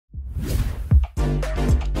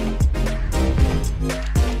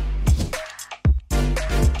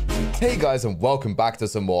Hey guys, and welcome back to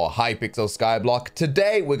some more Hypixel SkyBlock.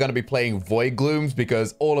 Today we're going to be playing Void Glooms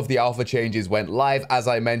because all of the alpha changes went live as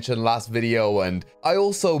I mentioned last video, and I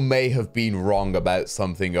also may have been wrong about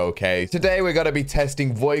something. Okay, today we're going to be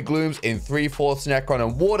testing Void Glooms in 3/4 Necron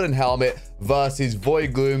and Warden Helmet versus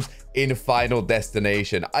Void Glooms in Final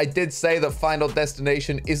Destination. I did say that Final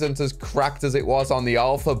Destination isn't as cracked as it was on the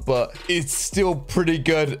alpha, but it's still pretty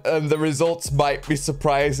good, and the results might be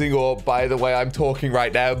surprising, or by the way I'm talking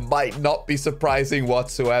right now, might not be surprising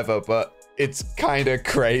whatsoever, but it's kind of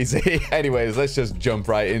crazy. Anyways, let's just jump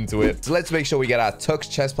right into it. So let's make sure we get our Tux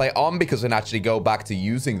chestplate on, because we can actually go back to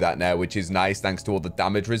using that now, which is nice thanks to all the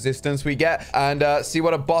damage resistance we get, and see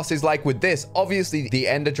what a boss is like with this. Obviously, the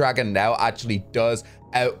Ender Dragon now actually does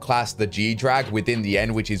outclass the G-Drag within the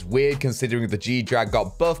end, which is weird considering the G-Drag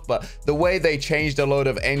got buffed, but the way they changed a load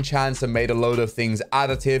of enchants and made a load of things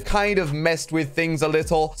additive kind of messed with things a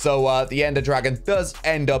little. So the Ender Dragon does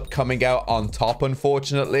end up coming out on top,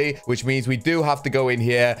 unfortunately, which means we do have to go in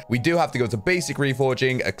here. We do have to go to basic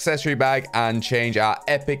reforging, accessory bag, and change our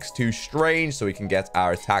epics to strange so we can get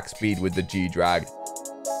our attack speed with the G-Drag.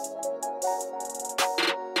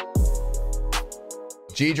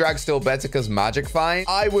 G-Drag still better because Magic Find.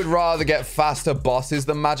 I would rather get faster bosses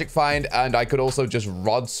than Magic Find, and I could also just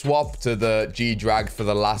rod swap to the G-Drag for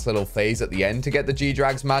the last little phase at the end to get the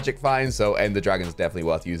G-Drag's Magic Find, so Ender Dragon's definitely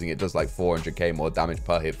worth using. It does like 400k more damage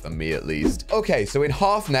per hit for me at least. Okay, so in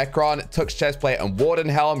half Necron, Tux Chestplate, and Warden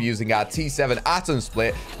Helm using our T7 Atom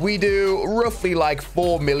Split, we do roughly like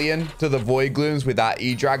 4 million to the Void Glooms with that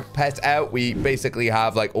E-Drag pet out. We basically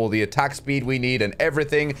have like all the attack speed we need and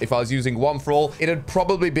everything. If I was using one for all, it'd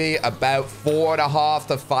probably be about 4.5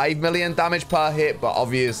 to 5 million damage per hit, but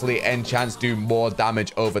obviously enchants do more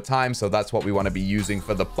damage over time, so that's what we want to be using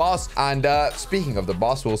for the boss. And speaking of the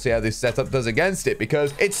boss, we'll see how this setup does against it,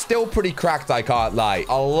 because it's still pretty cracked, I can't lie.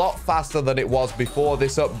 A lot faster than it was before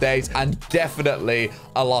this update, and definitely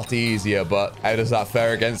a lot easier. But how does that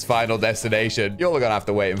fare against Final Destination? You're gonna have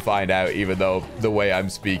to wait and find out, even though the way I'm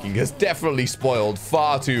speaking has definitely spoiled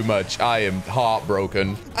far too much. I am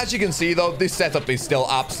heartbroken. As you can see though, this setup is still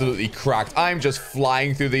absolutely cracked. I'm just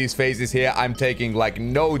flying through these phases here. I'm taking like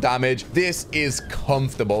no damage. This is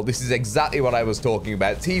comfortable. This is exactly what I was talking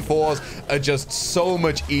about. T4s are just so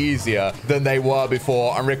much easier than they were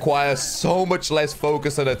before and require so much less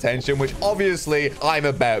focus and attention, which obviously I'm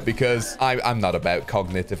about, because I'm not about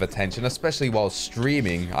cognitive attention, especially while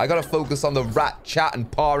streaming. I gotta focus on the rat chat and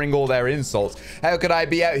parring all their insults. How could I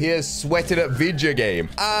be out here sweating at video game?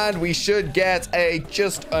 And we should get a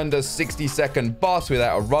just under 60-second boss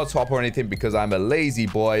without a rod swap or anything, because I'm a lazy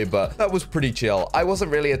boy, but that was pretty chill. I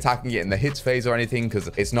wasn't really attacking it in the hits phase or anything, because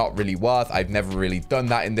it's not really worth. I've never really done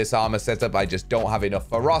that in this armor setup. I just don't have enough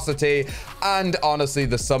ferocity, and honestly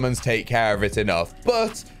the summons take care of it enough.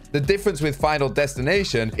 But the difference with Final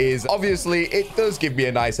Destination is obviously it does give me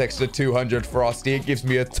a nice extra 200 ferocity. It gives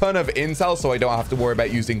me a ton of intel, so I don't have to worry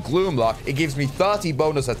about using Gloomlock. It gives me 30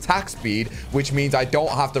 bonus attack speed, which means I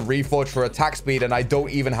don't have to reforge for attack speed, and I don't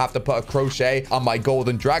even have to put a crochet on my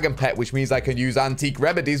Golden Dragon pet, which means I can use Antique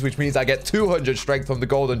Remedies, which means I get 200 strength from the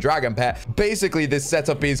Golden Dragon pet. Basically, this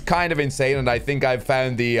setup is kind of insane, and I think I've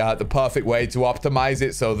found the perfect way to optimize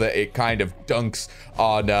it so that it kind of dunks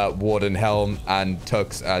on Warden Helm and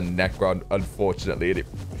Tux and Necron, unfortunately, and it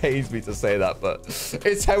pains me to say that, but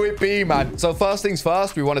it's how it be, man. So first things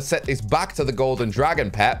first, we want to set this back to the Golden Dragon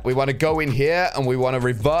pet. We want to go in here and we want to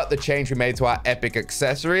revert the change we made to our epic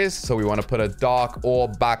accessories. So we want to put a dark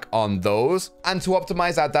orb back on those, and to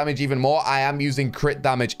optimize our damage even more, I am using crit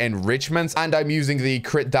damage enrichment, and I'm using the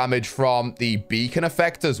crit damage from the beacon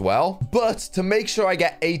effect as well. But to make sure I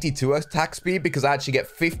get 82 attack speed, because I actually get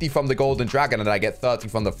 50 from the Golden Dragon and I get 30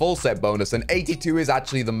 from the full set bonus, and 82 is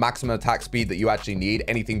actually the maximum attack speed that you actually need.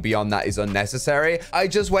 Anything beyond that is unnecessary. I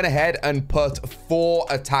just went ahead and put 4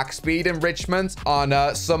 attack speed enrichment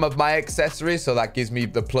on some of my accessories, so that gives me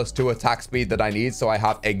the +2 attack speed that I need, so I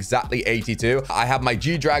have exactly 82. I have my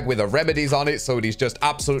G-Drag with a remedies on it, so it is just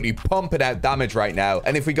absolutely pumping out damage right now.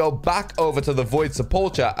 And if we go back over to the Void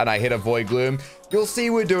Sepulchre and I hit a Void Gloom, you'll see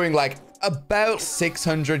we're doing like about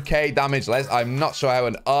 600k damage less. I'm not sure how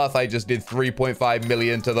on earth I just did 3.5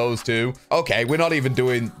 million to those two. Okay, we're not even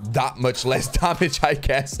doing that much less damage, I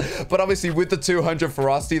guess. But obviously with the 200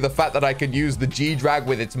 ferocity, the fact that I can use the G-Drag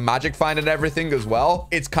with its magic find and everything as well,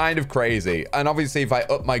 it's kind of crazy. And obviously if I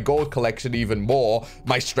up my gold collection even more,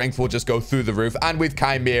 my strength will just go through the roof. And with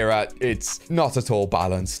Chimera, it's not at all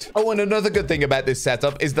balanced. Oh, and another good thing about this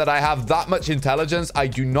setup is that I have that much intelligence. I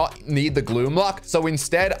do not need the Gloomlock. So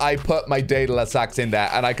instead, I put my Daedalus Axe in there,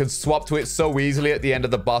 and I can swap to it so easily at the end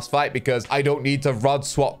of the boss fight because I don't need to rod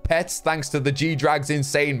swap pets thanks to the G-Drag's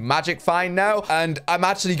insane magic find now. And I'm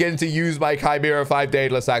actually getting to use my Chimera 5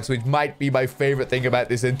 Daedalus Axe, which might be my favorite thing about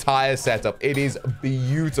this entire setup. It is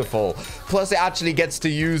beautiful. Plus, it actually gets to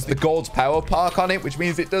use the Gold's Power Park on it, which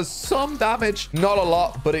means it does some damage. Not a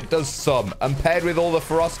lot, but it does some. And paired with all the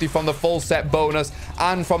ferocity from the full set bonus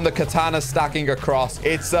and from the katana stacking across,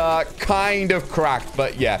 it's kind of cracked.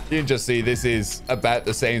 But yeah, you can just see this is about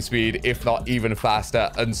the same speed, if not even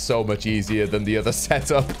faster, and so much easier than the other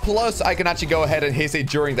setup. Plus, I can actually go ahead and hit it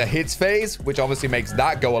during the hits phase, which obviously makes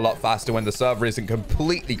that go a lot faster when the server isn't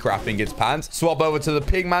completely crapping its pants. Swap over to the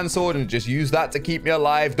Pigman sword and just use that to keep me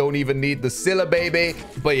alive. Don't even need the Scylla baby.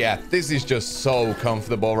 But yeah, this is just so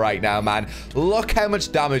comfortable right now, man. Look how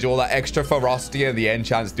much damage all that extra ferocity and the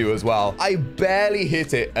enchants do as well. I barely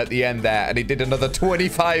hit it at the end there, and it did another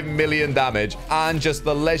 25 million damage. And just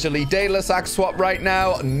the leisurely Daedalus Axe swap right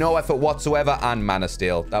now, no effort whatsoever, and Mana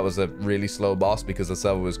Steel. That was a really slow boss because the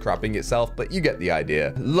server was crapping itself, but you get the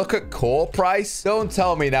idea. Look at core price. Don't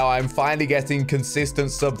tell me now I'm finally getting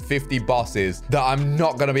consistent sub 50 bosses that I'm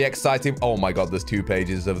not going to be excited. Oh my god, there's 2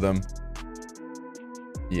 pages of them.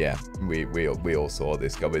 Yeah, we all saw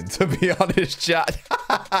this coming, to be honest, chat.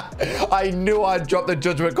 I knew I'd drop the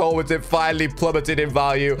Judgment Call once it finally plummeted in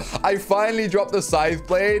value. I finally dropped the Scythe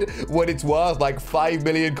Blade when it's worth like 5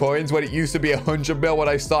 million coins, when it used to be 100 mil when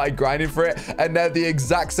I started grinding for it. And now the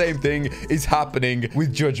exact same thing is happening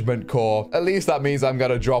with Judgment Core. At least that means I'm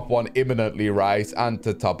going to drop one imminently, right? And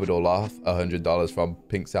to top it all off, $100 from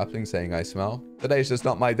Pink Sapling saying I smell. Today's just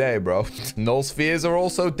not my day, bro. Null Spheres are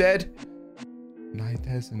also dead.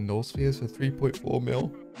 9,000 null spheres for 3.4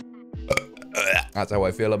 mil. That's how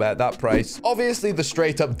I feel about that price. Obviously, the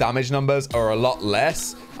straight up damage numbers are a lot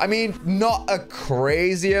less. I mean, not a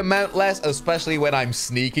crazy amount less, especially when I'm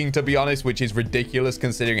sneaking, to be honest, which is ridiculous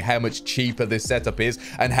considering how much cheaper this setup is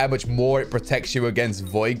and how much more it protects you against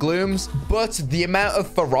Void Glooms. But the amount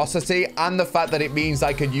of ferocity and the fact that it means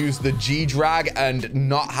I can use the G-Drag and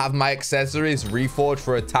not have my accessories reforged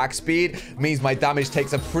for attack speed means my damage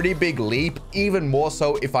takes a pretty big leap, even more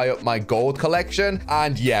so if I up my gold collection.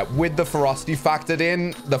 And yeah, with the ferocity factored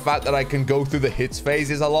in, the fact that I can go through the hits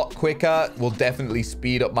phases a lot quicker will definitely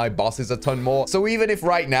speed up my bosses a ton more. So even if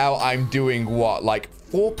right now I'm doing what, like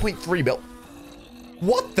 4.3 mil?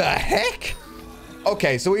 What the heck?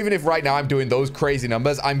 Okay, so even if right now I'm doing those crazy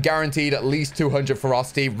numbers, I'm guaranteed at least 200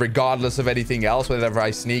 ferocity regardless of anything else whenever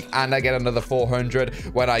I sneak, and I get another 400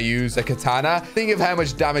 when I use a katana. Think of how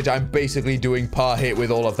much damage I'm basically doing per hit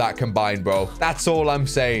with all of that combined, bro. That's all I'm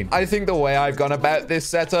saying. I think the way I've gone about this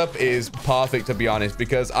setup is perfect, to be honest,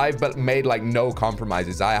 because I've made like no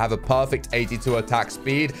compromises. I have a perfect 82 attack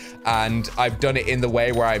speed, and I've done it in the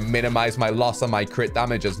way where I minimize my loss on my crit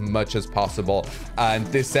damage as much as possible. And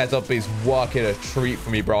this setup is working a treat for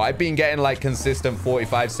me, bro. I've been getting like consistent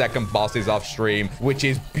 45-second bosses off stream, which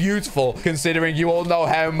is beautiful considering you all know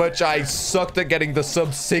how much I sucked at getting the sub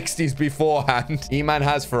 60s beforehand. E-Man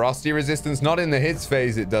has ferocity resistance, not in the hits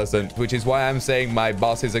phase it doesn't, which is why I'm saying my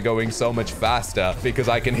bosses are going so much faster, because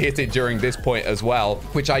I can hit it during this point as well,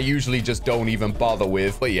 which I usually just don't even bother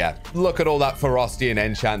with. But yeah, look at all that ferocity and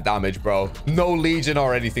enchant damage, bro. No legion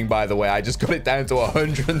or anything, by the way. I just got it down to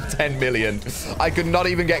 110 million. I could not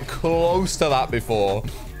even get close to that before.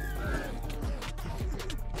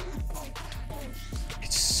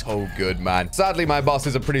 It's so good, man. Sadly, my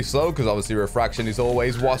bosses are pretty slow because obviously refraction is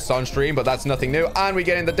always what's on stream, but that's nothing new. And we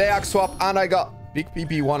get in the Dayak swap, and I got Big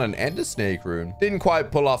PP1 and Ender Snake rune. Didn't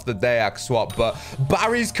quite pull off the Dayak swap, but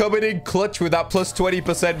Barry's coming in clutch with that plus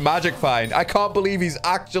 20% magic find. I can't believe he's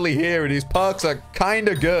actually here, and his perks are kind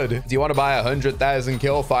of good. Do you want to buy 100,000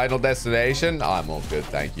 kill Final Destination? I'm all good,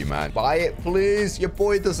 thank you, man. Buy it, please. Your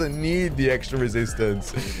boy doesn't need the extra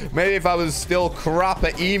resistance. Maybe if I was still crap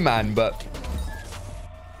at E-Man, but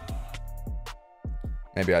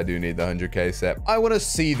maybe I do need the 100k set. I want to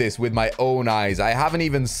see this with my own eyes. I haven't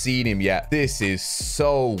even seen him yet. This is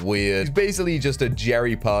so weird. He's basically just a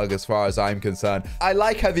Jerry Pug as far as I'm concerned. I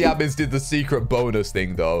like how the admins did the secret bonus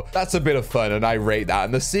thing, though. That's a bit of fun, and I rate that.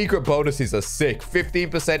 And the secret bonuses are sick.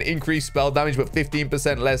 15% increased spell damage, but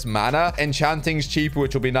 15% less mana. Enchanting's cheaper,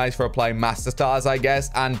 which will be nice for applying Master Stars, I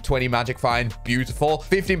guess. And 20 magic find. Beautiful.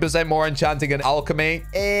 15% more enchanting and alchemy.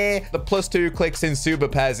 The +2 clicks in super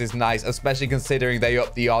pairs is nice, especially considering they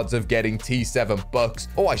up the odds of getting T7 bucks.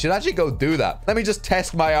 Oh, I should actually go do that. Let me just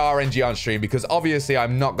test my RNG on stream, because obviously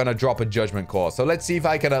I'm not going to drop a Judgment Core. So let's see if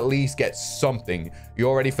I can at least get something. You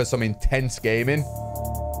all ready for some intense gaming?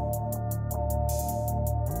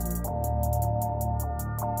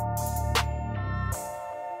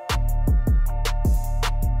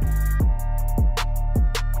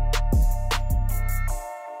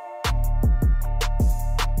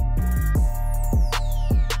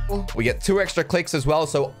 We get 2 extra clicks as well.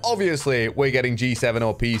 So obviously we're getting G7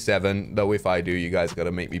 or P7. Though if I do, you guys got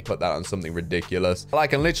to make me put that on something ridiculous. I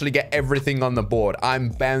can literally get everything on the board. I'm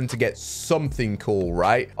bound to get something cool,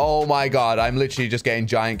 right? Oh my God. I'm literally just getting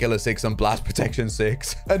Giant Killer 6 and Blast Protection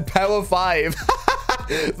 6 and Power 5.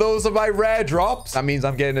 Those are my rare drops. That means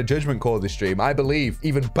I'm getting a Judgment Call this stream. I believe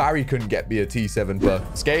even Barry couldn't get me a T7, but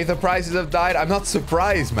Scather prices have died. I'm not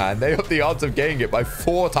surprised, man. They up the odds of getting it by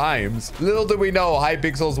 4 times. Little do we know,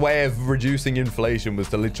 Hypixel's way of reducing inflation was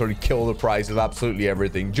to literally kill the price of absolutely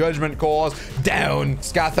everything. Judgment Calls, down.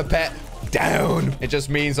 Scathapet, down. It just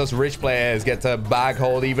means us rich players get to bag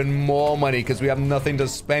hold even more money because we have nothing to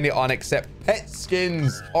spend it on except pet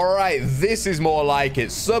skins. All right, this is more like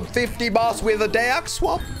it. Sub 50 boss with a Dayak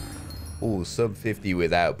swap. Oh, sub 50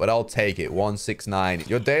 without, but I'll take it. 169.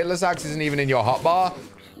 Your Daedalus Axe isn't even in your hotbar.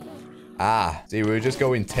 Ah, see, we were just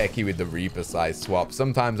going techie with the Reaper size swap.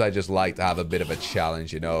 Sometimes I just like to have a bit of a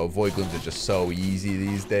challenge, you know. Void Glooms are just so easy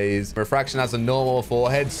these days. Refraction has a normal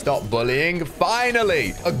forehead. Stop bullying.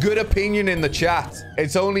 Finally, a good opinion in the chat.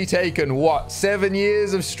 It's only taken, what, 7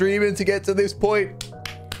 years of streaming to get to this point?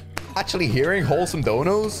 Actually hearing wholesome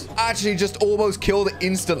donos actually just almost killed it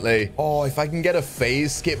instantly. Oh, if I can get a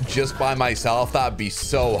phase skip just by myself, that'd be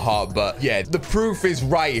so hot. But yeah, the proof is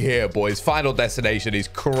right here, boys. Final destination is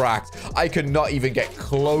cracked. I could not even get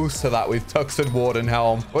close to that with Tux and Warden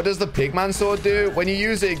Helm. What does the Pigman sword do? When you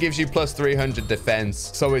use it, it gives you plus 300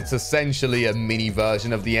 defense. So it's essentially a mini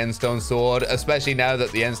version of the Endstone sword, especially now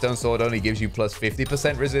that the Endstone sword only gives you plus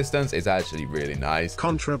 50% resistance. It's actually really nice.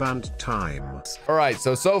 Contraband time. All right,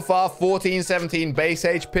 so far 14, 17 base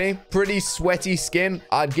HP. Pretty sweaty skin.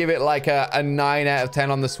 I'd give it like a 9 out of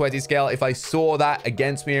 10 on the sweaty scale. If I saw that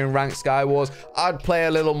against me in ranked Skywars, I'd play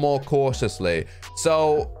a little more cautiously.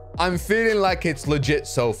 So I'm feeling like it's legit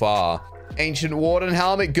so far. Ancient Warden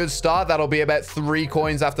Helmet, good start. That'll be about 3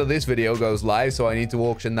 coins after this video goes live, so I need to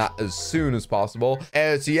auction that as soon as possible.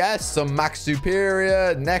 LTS, some Max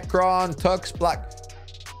Superior, Necron, Tux, Black.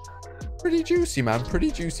 Pretty juicy, man.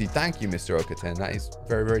 Pretty juicy. Thank you, Mr. Okaten. That is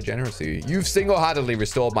very, very generous of you. You've single-handedly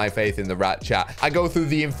restored my faith in the rat chat. I go through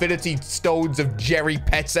the infinity stones of Jerry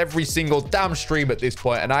Pets every single damn stream at this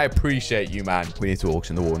point, and I appreciate you, man. We need to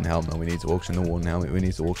auction the Warden Helmet. We need to auction the Warden Helmet. We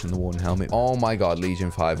need to auction the Warden Helmet. Oh my God,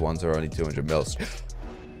 Legion 5 ones are only 200 mils.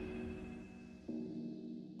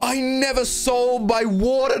 I never sold my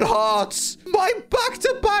Warden Hearts. My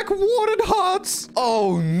back-to-back Warden Hearts.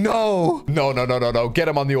 Oh, no. No. Get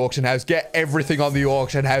them on the auction house. Get everything on the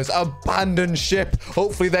auction house. Abandon ship.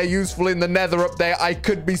 Hopefully, they're useful in the Nether update. I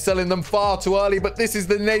could be selling them far too early, but this is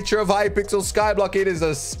the nature of Hypixel SkyBlock. It is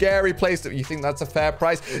a scary place to... You think that's a fair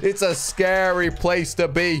price? It's a scary place to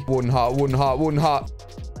be. Wooden Heart, Wooden Heart, Wooden Heart.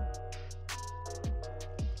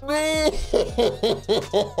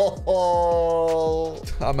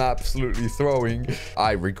 I'm absolutely throwing.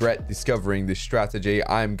 I regret discovering this strategy.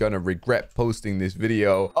 I'm gonna regret posting this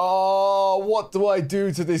video. Oh, what do I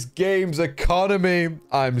do to this game's economy?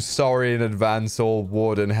 I'm sorry in advance, all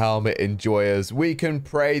Warden Helmet enjoyers. We can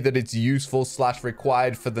pray that it's useful /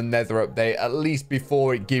 required for the Nether update, at least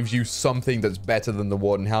before it gives you something that's better than the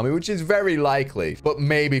Warden Helmet, which is very likely. But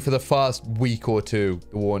maybe for the first week or 2,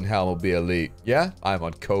 the Warden Helmet will be elite. Yeah? I'm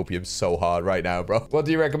on copium so hard right now, bro. What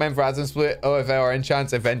do you recommend for Atom Split? OFA or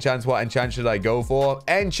enchants? If enchants, what enchant should I go for?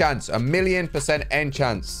 Enchants, 1,000,000%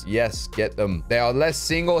 enchants. Yes, get them. They are less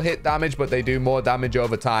single hit damage, but they do more damage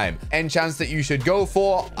over time. Enchants that you should go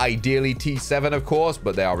for, ideally T7, of course,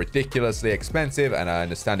 but they are ridiculously expensive, and I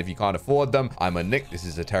understand if you can't afford them. I'm a Nick. This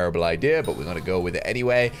is a terrible idea, but we're gonna go with it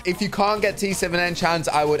anyway. If you can't get T7 enchants,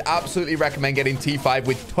 I would absolutely recommend getting T5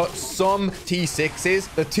 with some T6s.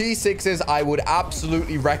 The T6s I would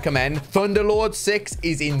absolutely recommend. Thunderlord 6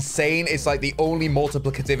 is insane. It's like the only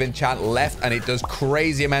multiplicative enchant left, and it does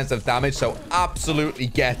crazy amounts of damage, so absolutely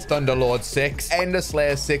get Thunderlord 6. Ender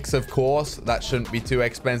Slayer 6, of course. That shouldn't be too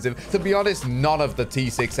expensive. To be honest, none of the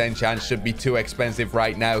T6 enchants should be too expensive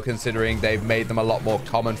right now, considering they've made them a lot more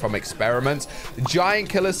common from experiments. Giant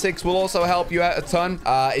Killer 6 will also help you out a ton.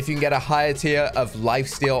 If you can get a higher tier of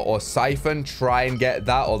Lifesteal or Siphon, try and get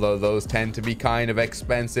that, although those tend to be kind of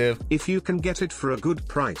expensive. If you can get it for a good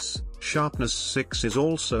price, Sharpness 6 is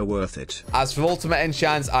also worth it. As for ultimate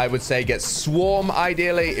enchants, I would say get Swarm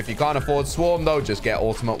ideally. If you can't afford Swarm though, just get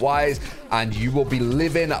Ultimate Wise and you will be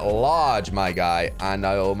living large, my guy. And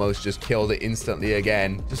I almost just killed it instantly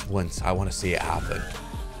again. Just once. I want to see it happen.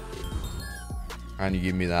 And you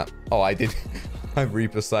give me that. Oh, I did. I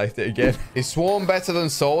Reaper Scythed it again. Is Swarm better than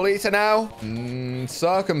Soul Eater now?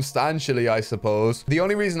 Circumstantially, I suppose. The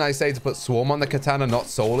only reason I say to put Swarm on the katana, not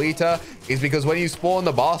Soul Eater, is because when you spawn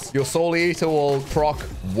the boss, your Soul Eater will proc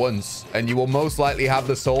once, and you will most likely have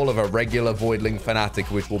the soul of a regular Voidling Fanatic,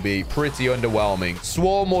 which will be pretty underwhelming.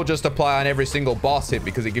 Swarm will just apply on every single boss hit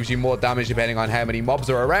because it gives you more damage depending on how many mobs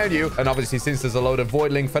are around you. And obviously, since there's a load of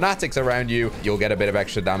Voidling Fanatics around you, you'll get a bit of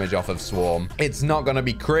extra damage off of Swarm. It's not going to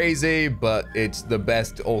be crazy, but it's the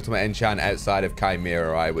best ultimate enchant outside of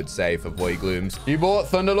Chimera, I would say, for Void Glooms. You bought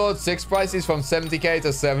Thunderlord 6 prices from 70k to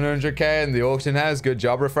 700k in the auction house. Good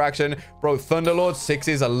job, Refraction. Bro, Thunderlord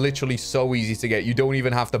 6s are literally so easy to get. You don't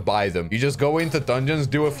even have to buy them. You just go into dungeons,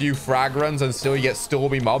 do a few frag runs, and still you get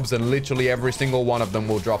Stormy mobs, and literally every single one of them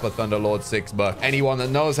will drop a Thunderlord 6 buck. Anyone that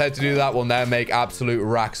knows how to do that will now make absolute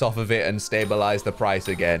racks off of it and stabilize the price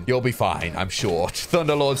again. You'll be fine, I'm sure.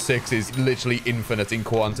 Thunderlord 6 is literally infinite in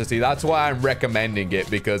quantity. That's why I'm recommending it,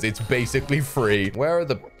 because it's basically free. Where are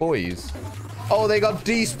the boys? Oh, they got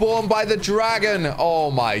despawned by the dragon. Oh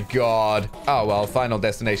my god. Oh, well, Final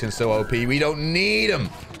Destination's so OP. We don't need them.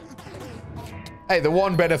 Hey, the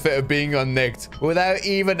one benefit of being unnicked without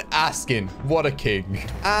even asking. What a king.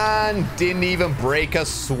 And didn't even break a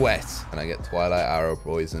sweat. And I get Twilight Arrow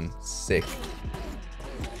Poison. Sick.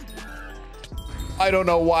 I don't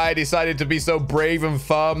know why I decided to be so brave and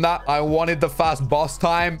firm that I wanted the fast boss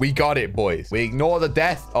time. We got it, boys. We ignore the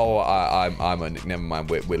death. Oh, never mind.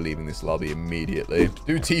 We're leaving this lobby immediately.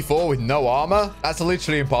 Do T4 with no armor? That's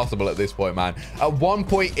literally impossible at this point, man. At one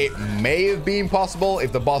point, it may have been possible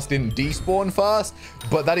if the boss didn't despawn first,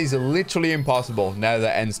 but that is literally impossible now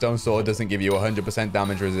that Endstone Sword doesn't give you 100%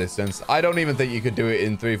 damage resistance. I don't even think you could do it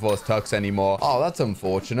in 3/4 Tux anymore. Oh, that's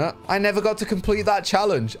unfortunate. I never got to complete that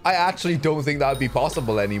challenge. I actually don't think that would be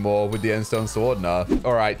possible anymore with the Endstone Sword nerf.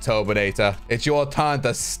 All right, Tobinator, it's your turn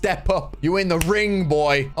to step up. You in the ring,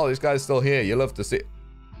 boy. Oh, this guy's still here. You love to see.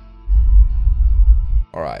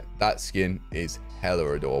 All right, that skin is hella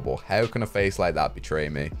adorable. How can a face like that betray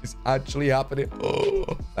me? It's actually happening. Oh,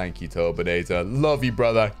 thank you, Tobinator. Love you,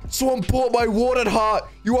 brother. Someone bought my watered heart.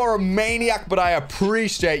 You are a maniac, but I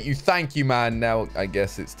appreciate you. Thank you, man. Now, I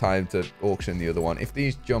guess it's time to auction the other one. If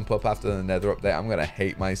these jump up after the Nether update, I'm going to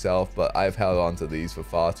hate myself, but I've held on to these for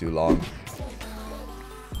far too long.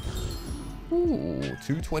 Ooh,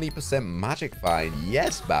 220% magic find.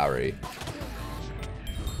 Yes, Barry.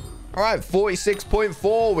 All right,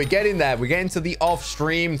 46.4. We're getting there. We're getting to the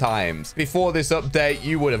off-stream times. Before this update,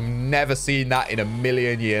 you would have never seen that in a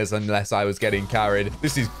million years unless I was getting carried.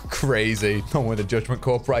 This is crazy. No wonder Judgment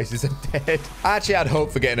Core prices are dead. I actually had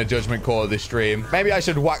hope for getting a Judgment Core this stream. Maybe I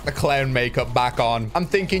should whack the clown makeup back on. I'm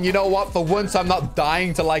thinking, you know what? For once, I'm not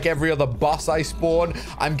dying to like every other boss I spawn.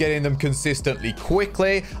 I'm getting them consistently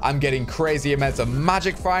quickly. I'm getting crazy amounts of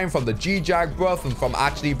magic firing from the G-Jag buff and from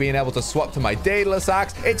actually being able to swap to my Daedalus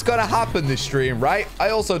Axe. It's gonna happen this stream, right?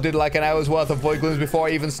 I also did like an hour's worth of Void Glooms before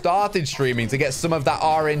I even started streaming to get some of that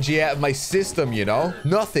RNG out of my system, you know?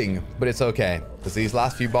 Nothing, but it's okay, because these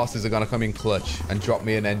last few bosses are gonna come in clutch and drop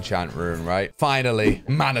me an enchant rune, right? Finally,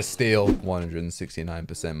 Man of Steel.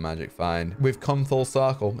 169% magic find. We've come full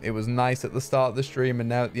circle. It was nice at the start of the stream, and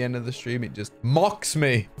now at the end of the stream, it just mocks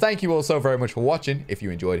me. Thank you all so very much for watching. If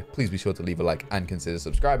you enjoyed, please be sure to leave a like and consider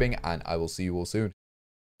subscribing, and I will see you all soon.